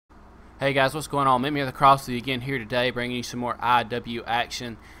Hey guys, what's going on? Meet me at the cross with you again here today, bringing you some more IW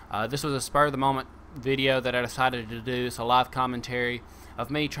action. This was a spur of the moment video that I decided to do. It's a live commentary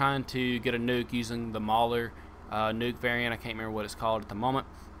of me trying to get a nuke using the mauler nuke variant. I can't remember what it's called at the moment.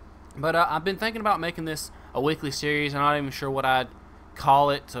 But I've been thinking about making this a weekly series. I'm not even sure what I'd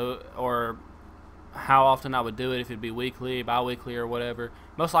call it or how often I would do it, if it'd be weekly, bi-weekly, or whatever.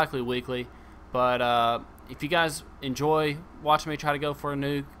 Most likely weekly. But if you guys enjoy watching me try to go for a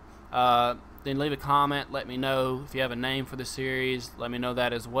nuke, then leave a comment, let me know if you have a name for the series, let me know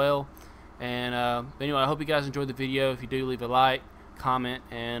that as well. And anyway, I hope you guys enjoyed the video. If you do, leave a like, comment,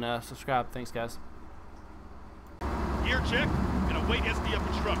 and subscribe. Thanks guys. Gear check and await SDF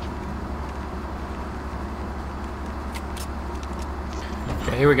instruction.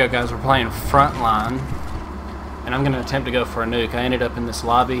 Okay, here we go guys, we're playing Frontline, and I'm going to attempt to go for a nuke. I ended up in this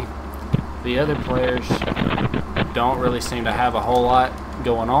lobby. The other players don't really seem to have a whole lot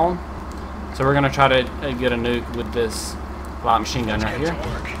going on, so we're going to try to get a nuke with this light machine gun right here.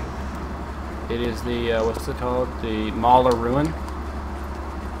 It is the what's it called, the Mauler Ruin,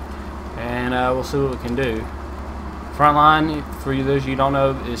 and we'll see what we can do. Frontline, for those you don't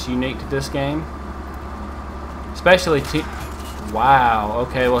know, is unique to this game, especially wow,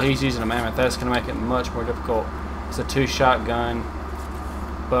 okay, well he's using a mammoth. That's going to make it much more difficult. It's a two-shot gun,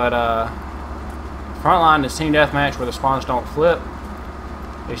 but Frontline is team deathmatch where the spawns don't flip.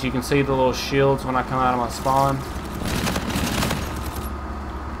 As you can see, the little shields when I come out of my spawn.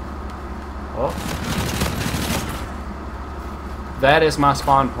 Oh. That is my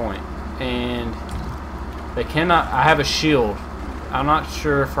spawn point. And they cannot, I have a shield. I'm not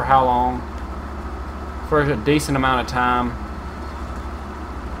sure for how long. For a decent amount of time.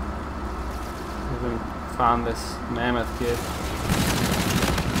 We can find this mammoth kid.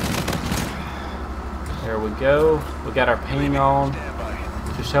 There we go. We got our ping on.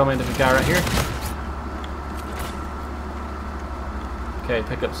 Just tell me there's a guy right here. Okay,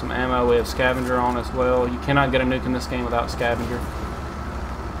 pick up some ammo. We have scavenger on as well. You cannot get a nuke in this game without scavenger.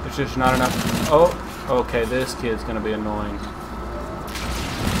 There's just not enough. Oh, okay, this kid's gonna be annoying.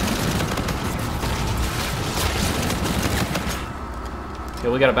 Okay,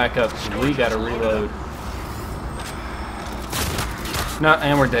 we gotta back up. We gotta reload. No,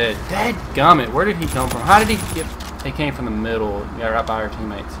 and we're dead. Dadgummit, where did he come from? How did he get? He came from the middle. Yeah, right by our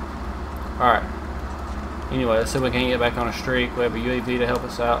teammates. Alright. Anyway, let's see if we can get back on a streak. We have a UAV to help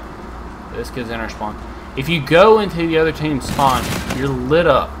us out. This kid's in our spawn. If you go into the other team's spawn, you're lit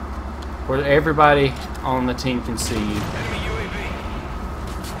up where everybody on the team can see you.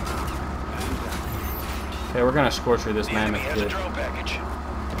 Okay, we're gonna scorch through this mammoth kid.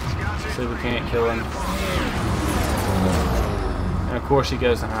 See if we can't kill him. And of course he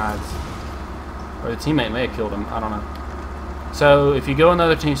goes and hides. Or the teammate may have killed him, I don't know. So if you go in the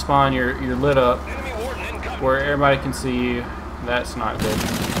other team spawn, you're lit up where everybody can see you. That's not good.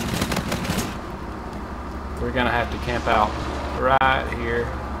 We're gonna have to camp out right here.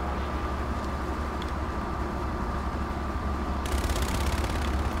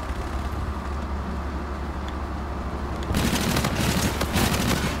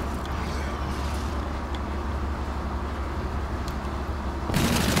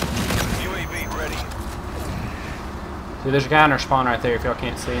 See, there's a guy in our spawn right there if y'all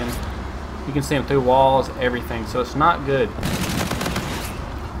can't see him. You can see him through walls, everything. So it's not good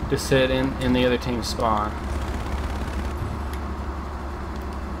to sit in the other team's spawn.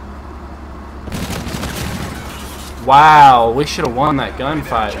 Wow, we should have won that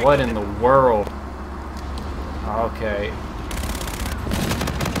gunfight. What in the world? Okay.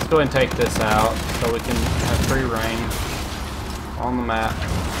 Let's go ahead and take this out so we can have free reign on the map.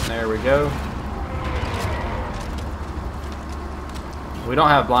 There we go. We don't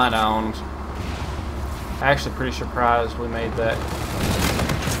have blind eye on them. Actually, pretty surprised we made that.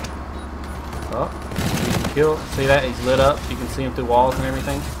 Oh, you can kill. See that? He's lit up. You can see him through walls and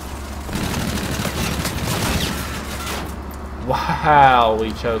everything. Wow,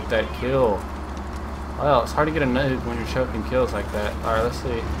 we choked that kill. Well, it's hard to get a nuke when you're choking kills like that. All right, let's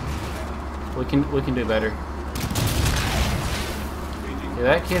see. We can do better. Yeah,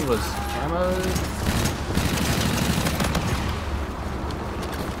 that kid was ammo.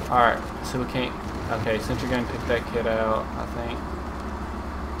 Alright, so we can't. Okay, since you're going to pick that kid out, I think.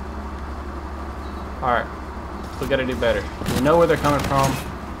 Alright, we got to do better. We know where they're coming from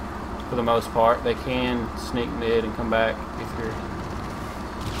for the most part. They can sneak mid and come back if you're.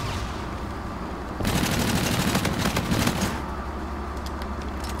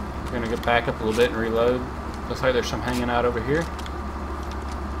 We're going to get back up a little bit and reload. Looks like there's some hanging out over here.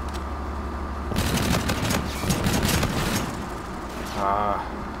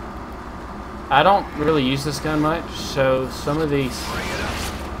 I don't really use this gun much, so some of these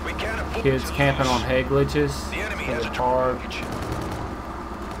kids camping on head glitches is hard.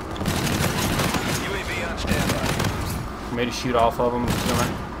 For me to shoot off of them,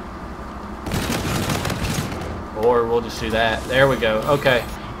 or we'll just do that. There we go. Okay,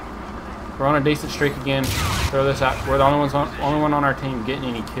 we're on a decent streak again. Throw this out. We're the only one on our team getting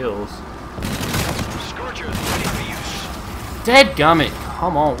any kills. Dadgummit!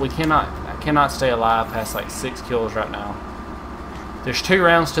 Come on, I cannot stay alive past like 6 kills right now. There's 2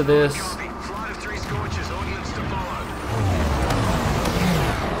 rounds to this.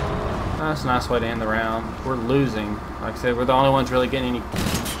 That's a nice way to end the round. We're losing. Like I said, we're the only ones really getting any.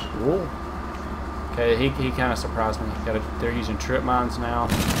 Whoa. Okay, he kind of surprised me. They're using trip mines now.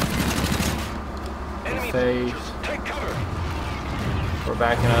 Phase. We're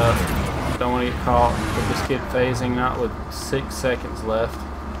backing up. Don't want to get caught with this kid phasing, not with 6 seconds left.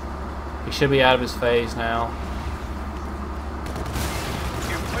 He should be out of his phase now.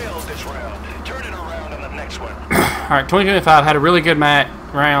 You failed this round. Turn it around in the next one. Alright, 2025 had a really good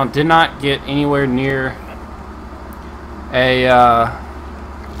round. Did not get anywhere near a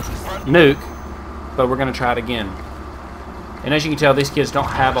nuke, but we're going to try it again. And as you can tell, these kids don't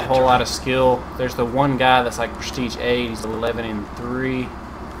have a whole lot of skill. There's the one guy that's like prestige 8. He's 11 and 3.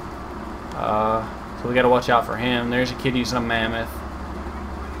 So we got to watch out for him. There's a kid using a mammoth,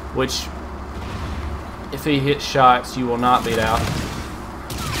 which if he hits shots, you will not beat out.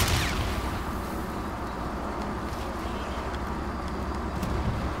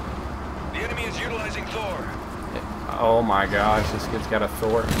 The enemy is utilizing Thor. Oh my gosh, this kid's got a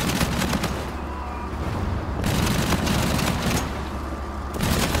Thor.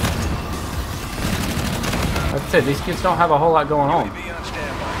 Like I said, these kids don't have a whole lot going on.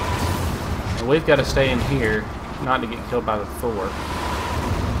 And we've got to stay in here, not to get killed by the Thor.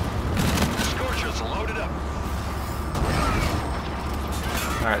 Scorchers loaded up.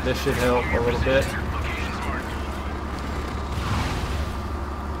 Alright, this should help a little bit.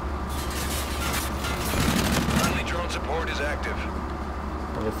 Friendly drone support is active.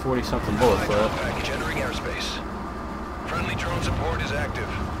 We have 40-something bullets left. Package entering airspace. Friendly drone support is active.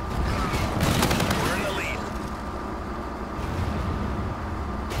 We're in the lead.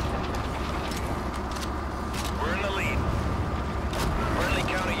 We're in the lead. Friendly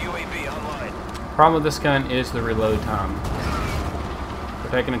counter UAV online. Problem with this gun is the reload time.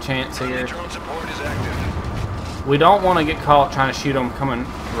 We're taking a chance here. Drone support is active. We don't want to get caught trying to shoot them coming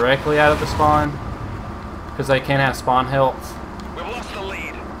directly out of the spawn, because they can have spawn health. We've lost the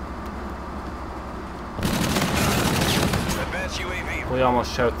lead. Advanced UAV. We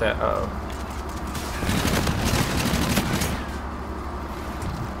almost choked that. Uh-oh.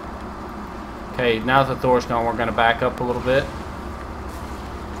 Okay, now that the Thor's gone, we're going to back up a little bit.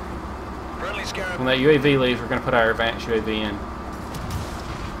 Friendly scarab. When that UAV leaves, we're going to put our advanced UAV in.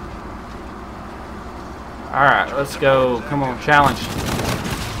 Alright, let's go. Come on, challenge.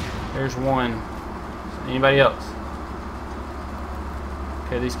 There's one. Anybody else?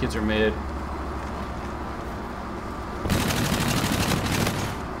 Okay, these kids are mid.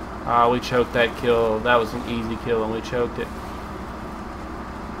 We choked that kill. That was an easy kill and we choked it.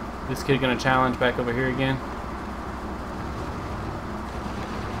 This kid gonna challenge back over here again.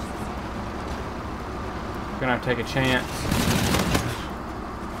 We're gonna have to take a chance.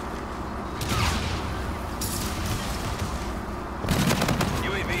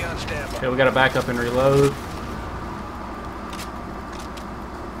 UAV on standby. Okay, we gotta back up and reload.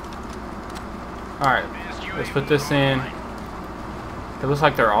 Alright, let's put this in. It looks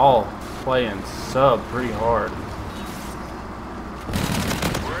like they're all playing sub pretty hard.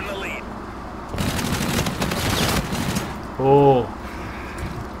 We're in the lead. Oh,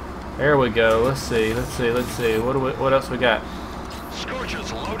 there we go. Let's see. What else we got?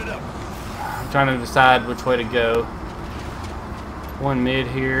 Scorchers loaded up. I'm trying to decide which way to go. One mid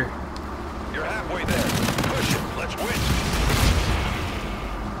here. You're halfway there. Push it. Let's win.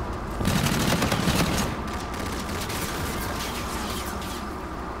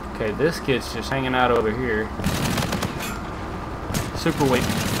 Okay, this kid's just hanging out over here. Super weak.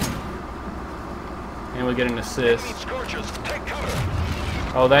 And we get an assist. Scorchers, take cover.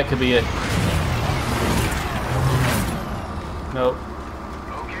 Oh, that could be it. Nope.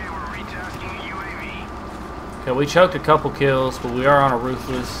 Okay, we're retasking UAV. Okay, we choked a couple kills, but we are on a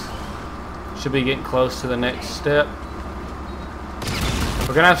ruthless. Should be getting close to the next step.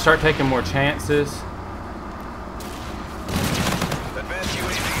 We're gonna have to start taking more chances. Advanced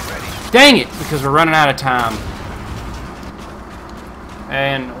UAV ready. Dang it! Because we're running out of time.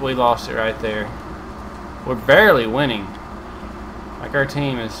 And we lost it right there. We're barely winning. Like our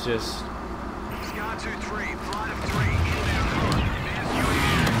team is just 123, flight of 3, inbound road.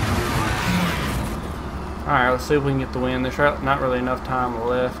 Alright, let's see if we can get the win. There's not really enough time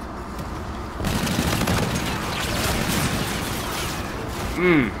left.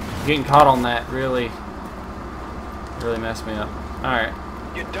 Getting caught on that really messed me up. Alright.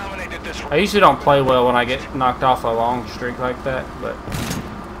 You dominated this. I usually don't play well when I get knocked off a long streak like that, but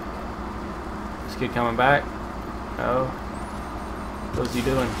this kid coming back. Oh. What's he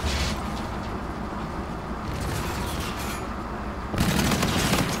doing?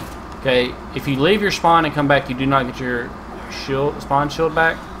 Okay, if you leave your spawn and come back, you do not get your spawn shield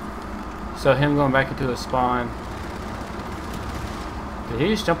back. So him going back into his spawn. Did he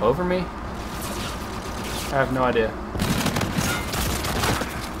just jump over me? I have no idea.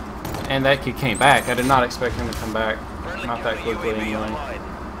 And that kid came back. I did not expect him to come back. Not that quickly anyway.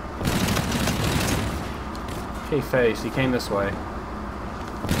 Okay, face. He came this way.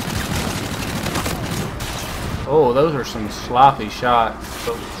 Oh, those are some sloppy shots.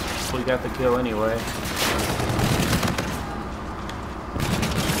 But we got the kill anyway.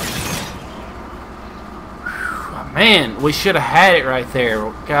 Man, we should have had it right there.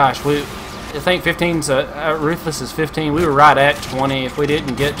 Gosh, I think 15's Ruthless is 15. We were right at 20. If we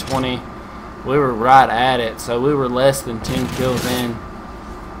didn't get 20, we were right at it. So we were less than 10 kills in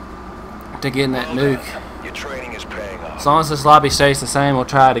to getting that nuke. Your training is paying off. As long as this lobby stays the same, we'll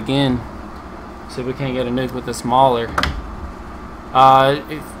try it again. See if we can't get a nuke with this mauler.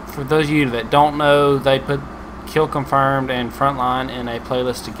 For those of you that don't know, they put kill confirmed and frontline in a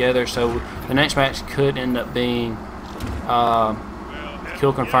playlist together, so the next match could end up being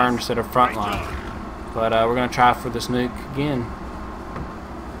kill confirmed instead of frontline. But we're going to try for this nuke again.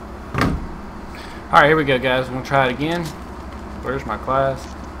 Alright, here we go, guys. We're going to try it again. Where's my class?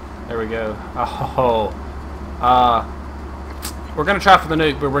 There we go. Oh, we're going to try for the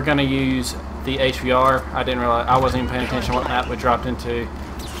nuke, but we're going to use the HVR. I didn't realize, I wasn't even paying attention to what map we dropped into.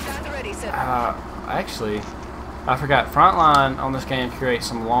 Actually, I forgot. Frontline on this game creates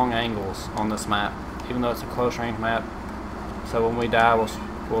some long angles on this map, even though it's a close range map. So when we die,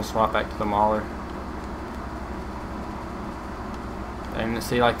 we'll swap back to the mauler. And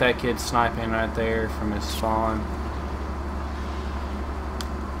see, like that kid sniping right there from his spawn.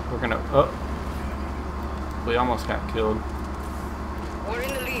 We're gonna. Oh, we almost got killed. We're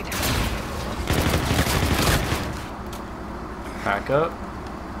in the lead. Back up.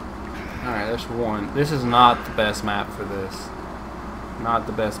 Alright, there's one. This is not the best map for this. Not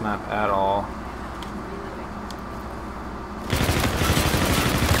the best map at all.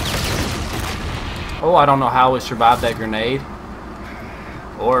 Oh, I don't know how we survived that grenade.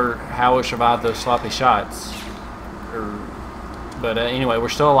 Or how we survived those sloppy shots. But anyway, we're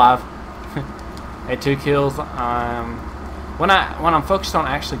still alive. Had 2 kills. When I'm focused on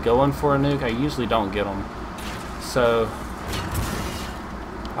actually going for a nuke, I usually don't get them. So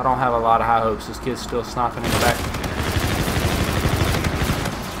I don't have a lot of high hopes. This kid's still sniping in the back.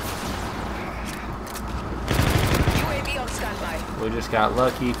 UAV on standby. We just got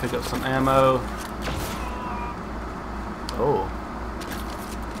lucky, picked up some ammo. Oh.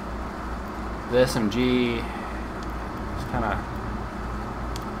 The SMG is kind of...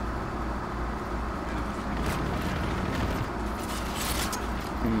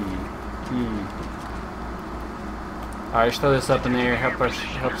 Alright, let's throw this up in the air, help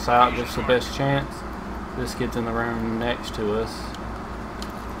us out, give us the best chance. This kid's in the room next to us.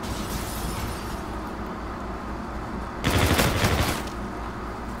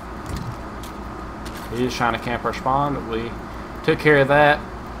 He's just trying to camp our spawn, but we took care of that.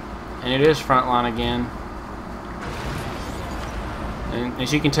 And it is frontline again. And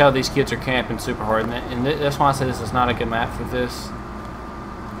as you can tell, these kids are camping super hard. And that's why I say this is not a good map for this.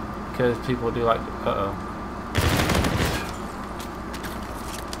 Because people do like... Uh-oh.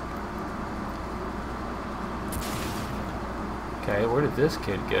 Okay, where did this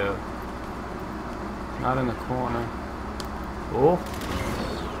kid go? Not in the corner. Oh.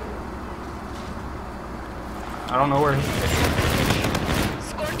 I don't know where he...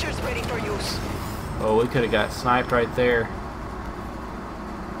 Scorchers ready for use. Oh, we could have got sniped right there.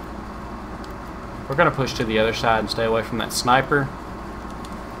 We're going to push to the other side and stay away from that sniper.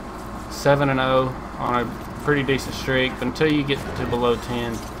 7-0 on a pretty decent streak, but until you get to below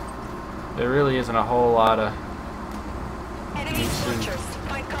 10, there really isn't a whole lot of... Enemy scorchers.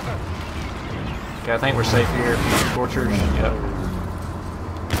 Find cover. Okay, I think we're safe here from the scorchers. Yep.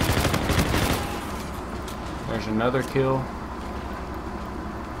 There's another kill.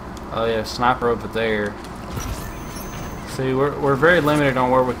 Oh yeah, sniper over there. See, we're very limited on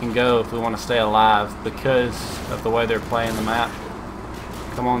where we can go if we want to stay alive because of the way they're playing the map.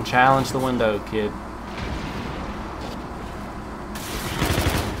 Come on, challenge the window, kid.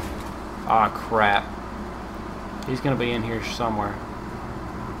 Ah, crap. He's gonna be in here somewhere.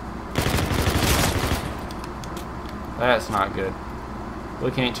 That's not good. We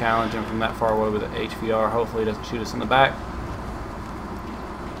can't challenge him from that far away with the HVR. Hopefully he doesn't shoot us in the back.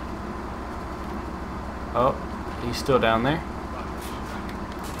 Oh, he's still down there.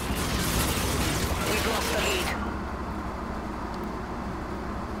 We've lost the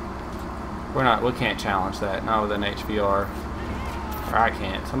lead. We can't challenge that, not with an HVR. Or I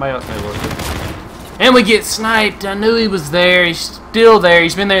can't. Somebody else may look at it. And we get sniped. I knew he was there. He's still there.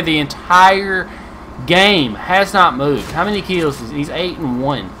 He's been there the entire game. Has not moved. How many kills? He's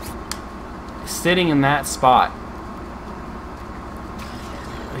 8-1. Sitting in that spot.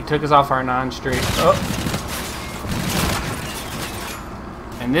 He took us off our 9 streak. Oh.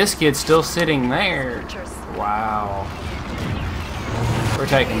 And this kid's still sitting there. Wow. We're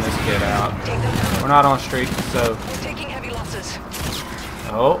taking this kid out. We're not on streak, so. We're taking heavy losses.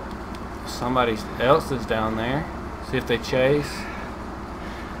 Oh, somebody else is down there. See if they chase.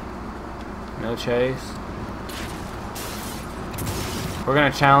 No chase. We're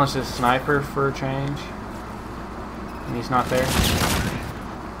gonna challenge this sniper for a change. And he's not there.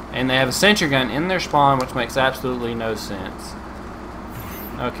 And they have a sentry gun in their spawn, which makes absolutely no sense.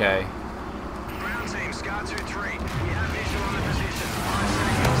 Okay. Ground team, Scott 2-3. We have visual on the position. 5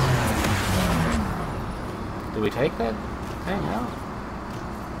 seconds. Do we take that thing out?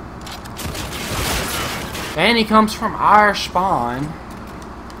 And he comes from our spawn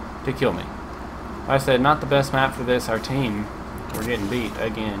to kill me. Like I said, not the best map for this. Our team, we're getting beat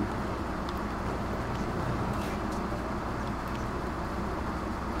again.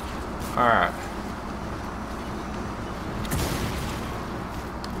 Alright.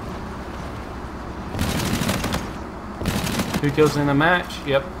 Who kills in the match?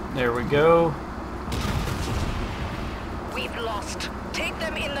 Yep, there we go. We've lost. Take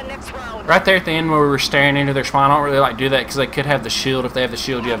them in the next round. Right there at the end where we were staring into their spawn, I don't really like to do that because they could have the shield. If they have the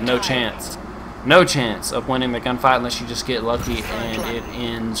shield, you have no chance. No chance of winning the gunfight unless you just get lucky and it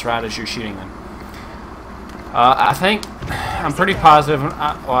ends right as you're shooting them. I think, I'm pretty positive,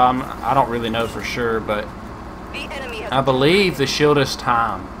 I don't really know for sure, but The enemy has I believe the shield is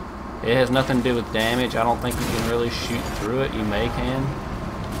time. It has nothing to do with damage. I don't think you can really shoot through it. You may can.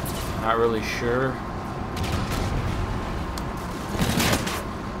 Not really sure.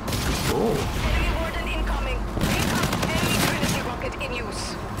 Cool. enemy warden incoming. Enemy Trinity rocket in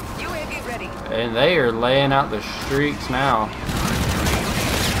use. UAV ready. And they are laying out the streaks now.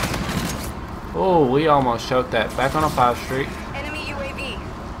 Oh, we almost choked that. Back on a 5 streak. Enemy UAV.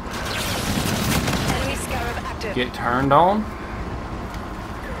 Enemy Scarab active. Get turned on.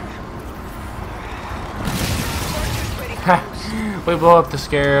 Scorchers ready for use. We blow up the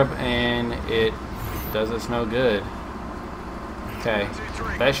Scarab and it does us no good. Okay.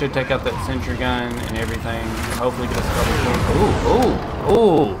 That should take out that sentry gun and everything. Hopefully get us a couple kills. Ooh,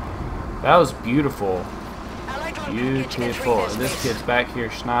 ooh, ooh. That was beautiful. Allied drone package Beautiful. entering And this space. kid's back here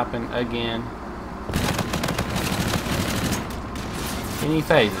sniping again. Any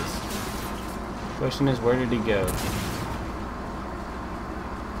phases. Question is, where did he go?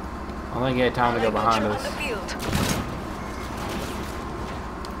 I don't think he had time to go Allied behind vulture us. on the field.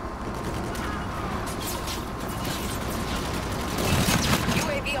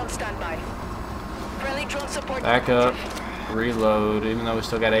 UAV on standby. Friendly drone support. Back up. active. Reload, even though we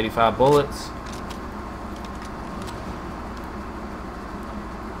still got 85 bullets.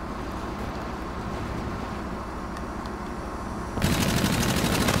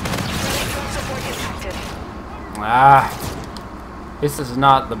 Friendly drone support is active. Ah, this is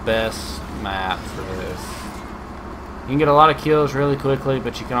not the best map for this. You can get a lot of kills really quickly,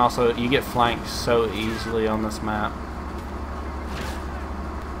 but you can also, you get flanked so easily on this map.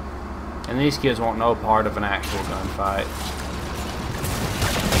 And these kids want no part of an actual gunfight.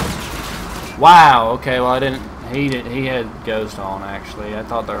 Wow, okay, well he had Ghost on actually. I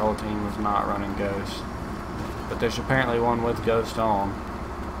thought their whole team was not running Ghost. But there's apparently one with Ghost on.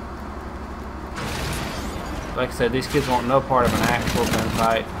 Like I said, these kids want no part of an actual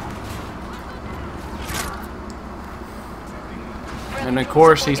gunfight. And of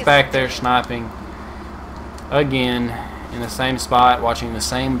course he's back there sniping again in the same spot, watching the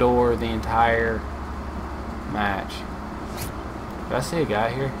same door the entire match. Did I see a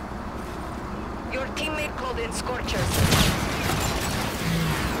guy here? Your teammate called in Scorchers.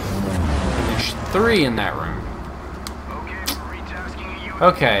 There's 3 in that room. Okay, retasking a UAV.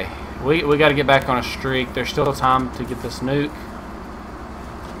 Okay, we got to get back on a streak. There's still time to get this nuke.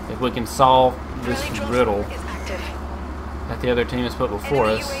 If we can solve this Friendly drone riddle support is active. that the other team has put before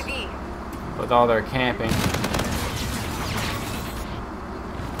Enemy us UAV. with all their camping.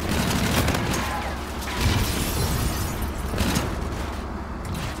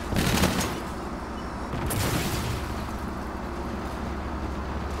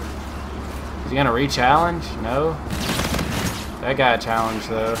 he gonna re-challenge? No. That guy challenged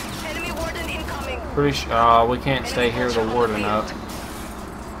though. Enemy warden incoming. Pretty sure. Oh, we can't stay here with the warden up.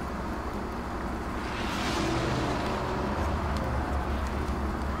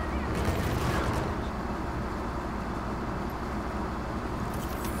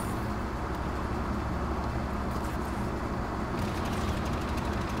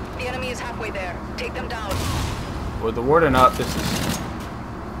 The enemy is halfway there. Take them down. With the warden up, this is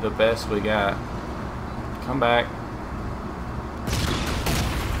the best we got. Come back.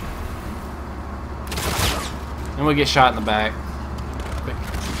 And we get shot in the back.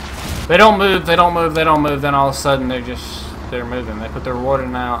 They don't move, they don't move, they don't move, then all of a sudden they're moving. They put their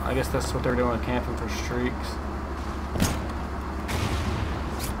warden out. I guess that's what they're doing, camping for streaks.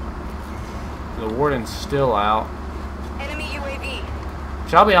 The warden's still out. Enemy UAV.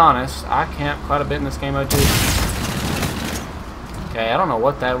 Which I'll be honest, I camped quite a bit in this game mode too. Okay, I don't know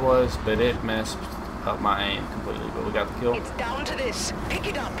what that was, but it messed up my aim completely, but we got the kill. It's down to this. Pick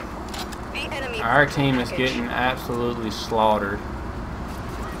it up. The enemy. Our team is getting absolutely slaughtered.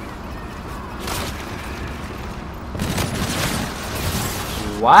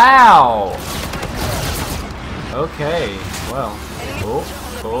 Wow! Okay, well. Oh.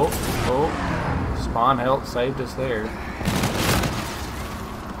 Spawn help saved us there.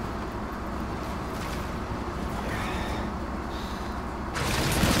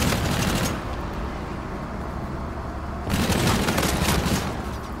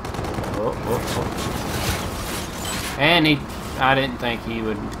 And I didn't think he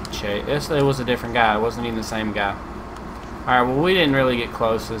would chase. It was a different guy. It wasn't even the same guy. Alright, well, we didn't really get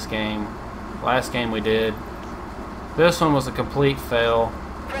close this game. Last game we did. This one was a complete fail.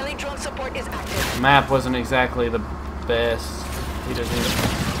 Friendly drone support is active. The map wasn't exactly the best. He doesn't.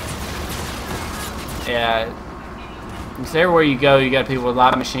 Yeah. It's everywhere you go, you got people with a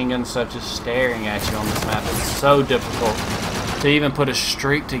lot of machine gun stuff just staring at you on this map. It's so difficult to even put a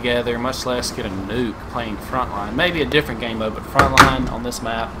streak together, much less get a nuke playing frontline. Maybe a different game mode, but frontline on this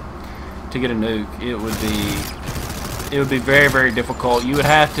map to get a nuke, it would be very, very difficult. You would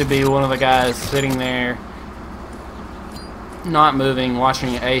have to be one of the guys sitting there, not moving,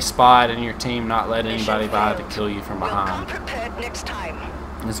 watching a spot, and your team not let anybody by to kill you from behind. We'll come prepared next time.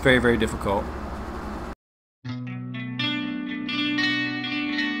 It's very, very difficult.